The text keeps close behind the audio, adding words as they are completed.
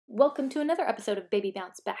Welcome to another episode of Baby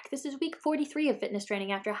Bounce Back. This is week 43 of fitness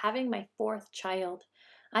training after having my fourth child.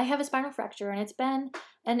 I have a spinal fracture and it's been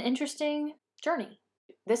an interesting journey.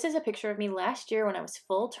 This is a picture of me last year when I was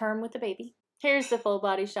full term with the baby. Here's the full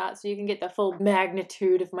body shot so you can get the full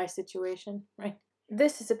magnitude of my situation, right?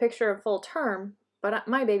 This is a picture of full term, but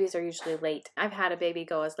my babies are usually late. I've had a baby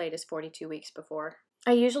go as late as 42 weeks before.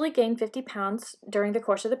 I usually gain 50 pounds during the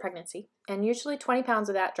course of the pregnancy, and usually 20 pounds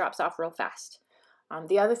of that drops off real fast.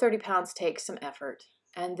 The other 30 pounds takes some effort,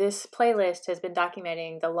 and this playlist has been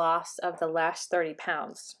documenting the loss of the last 30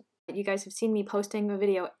 pounds. You guys have seen me posting a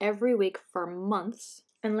video every week for months,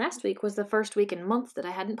 and last week was the first week in months that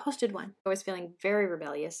I hadn't posted one. I was feeling very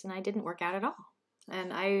rebellious, and I didn't work out at all.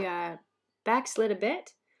 And I backslid a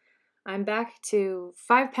bit. I'm back to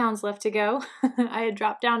 5 pounds left to go. I had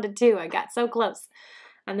dropped down to 2. I got so close.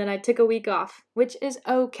 And then I took a week off, which is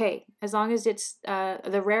okay, as long as it's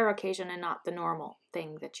the rare occasion and not the normal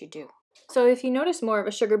thing that you do. So if you notice more of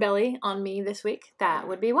a sugar belly on me this week, that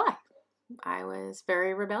would be why. I was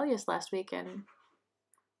very rebellious last week and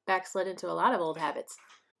backslid into a lot of old habits.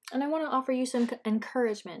 And I want to offer you some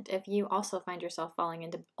encouragement if you also find yourself falling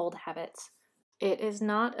into old habits. It is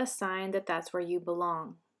not a sign that that's where you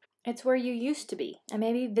belong. It's where you used to be, and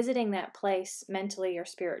maybe visiting that place mentally or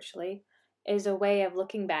spiritually is a way of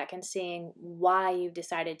looking back and seeing why you've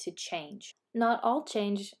decided to change. Not all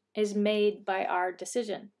change is made by our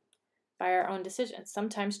decision, by our own decisions.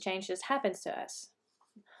 Sometimes change just happens to us.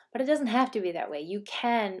 But it doesn't have to be that way. You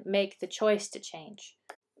can make the choice to change.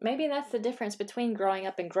 Maybe that's the difference between growing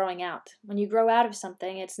up and growing out. When you grow out of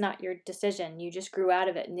something, it's not your decision. You just grew out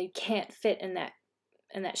of it and you can't fit in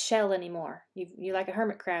that shell anymore. You're like a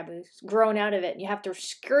hermit crab who's grown out of it and you have to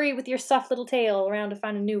scurry with your soft little tail around to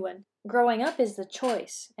find a new one. Growing up is the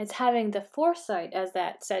choice. It's having the foresight, as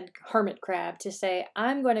that said hermit crab, to say,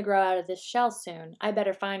 I'm going to grow out of this shell soon. I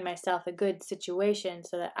better find myself a good situation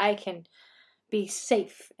so that I can be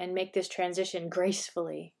safe and make this transition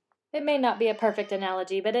gracefully. It may not be a perfect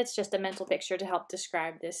analogy, but it's just a mental picture to help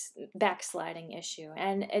describe this backsliding issue.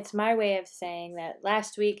 And it's my way of saying that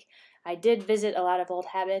last week I did visit a lot of old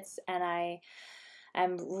habits, and I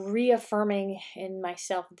am reaffirming in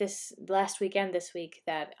myself this week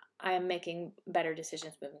that I am making better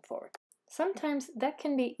decisions moving forward. Sometimes that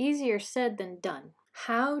can be easier said than done.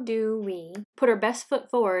 How do we put our best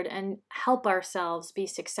foot forward and help ourselves be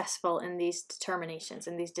successful in these determinations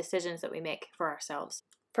and these decisions that we make for ourselves?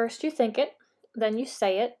 First you think it, then you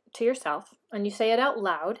say it to yourself, and you say it out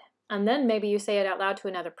loud, and then maybe you say it out loud to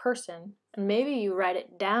another person, and maybe you write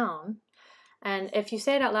it down. And if you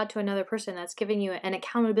say it out loud to another person, that's giving you an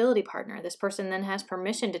accountability partner. This person then has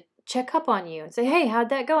permission to check up on you and say, hey, how'd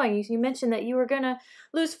that going? You mentioned that you were going to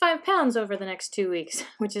lose 5 pounds over the next 2 weeks,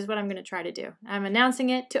 which is what I'm going to try to do. I'm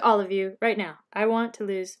announcing it to all of you right now. I want to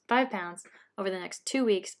lose 5 pounds over the next 2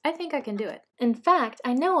 weeks. I think I can do it. In fact,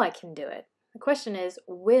 I know I can do it. The question is,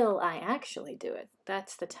 will I actually do it?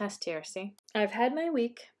 That's the test here, see? I've had my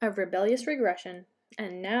week of rebellious regression,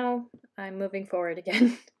 and now I'm moving forward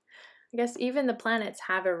again. I guess even the planets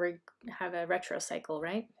have a retro cycle,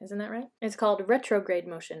 right? Isn't that right? It's called retrograde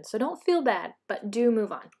motion, so don't feel bad, but do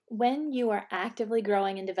move on. When you are actively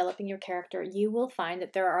growing and developing your character, you will find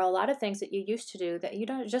that there are a lot of things that you used to do that you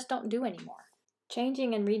just don't do anymore.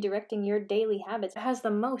 Changing and redirecting your daily habits has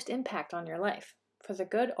the most impact on your life, for the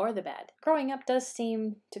good or the bad. Growing up does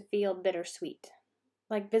seem to feel bittersweet,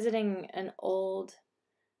 like visiting an old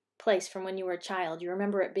place from when you were a child. You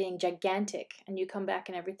remember it being gigantic, and you come back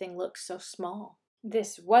and everything looks so small.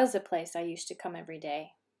 This was a place I used to come every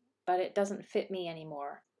day, but it doesn't fit me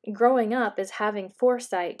anymore. Growing up is having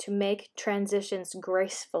foresight to make transitions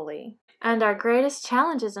gracefully. And our greatest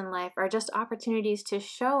challenges in life are just opportunities to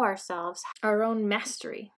show ourselves our own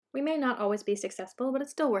mastery. We may not always be successful, but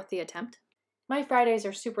it's still worth the attempt. My Fridays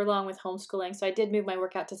are super long with homeschooling, so I did move my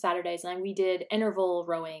workout to Saturdays, and we did interval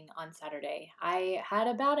rowing on Saturday. I had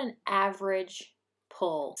about an average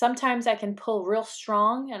pull. Sometimes I can pull real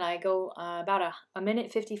strong, and I go about a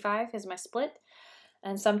minute 55 is my split.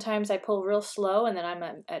 And sometimes I pull real slow, and then I'm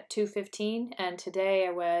at 2:15, and today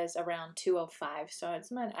I was around 2:05, so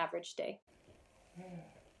it's my average day.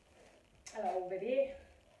 Hello, baby.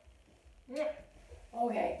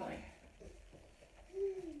 Okay, fine.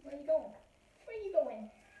 Where you going? Where you going?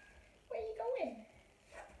 Where you going?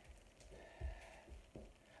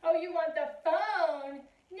 Oh, you want the phone?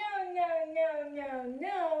 No, no, no, no,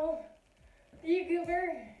 no. You goober.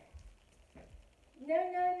 No,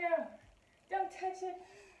 no, no. Don't touch it.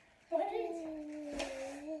 What? Okay,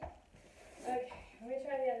 let me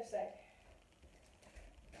try the other side.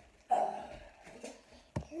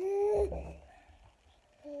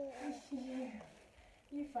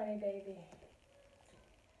 You funny baby.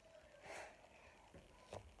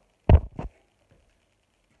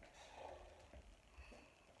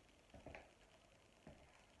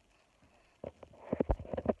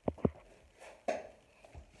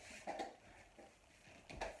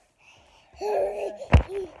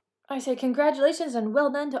 I say congratulations and well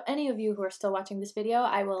done to any of you who are still watching this video.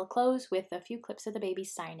 I will close with a few clips of the baby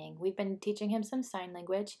signing. We've been teaching him some sign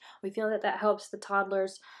language. We feel that that helps the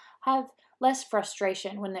toddlers have less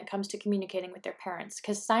frustration when it comes to communicating with their parents,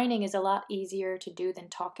 because signing is a lot easier to do than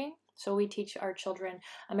talking. So we teach our children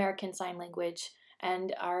American Sign Language,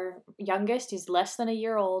 and our youngest, who's less than a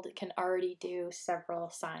year old, can already do several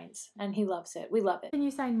signs, and he loves it. We love it. Can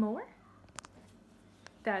you sign more?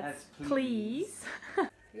 That's please.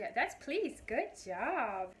 Yeah, that's please. Good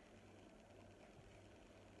job.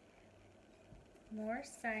 More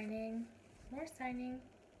signing. More signing.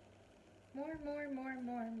 More.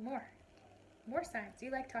 More signs.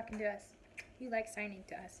 You like talking to us. You like signing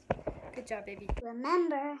to us. Good job, baby.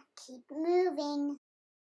 Remember, keep moving.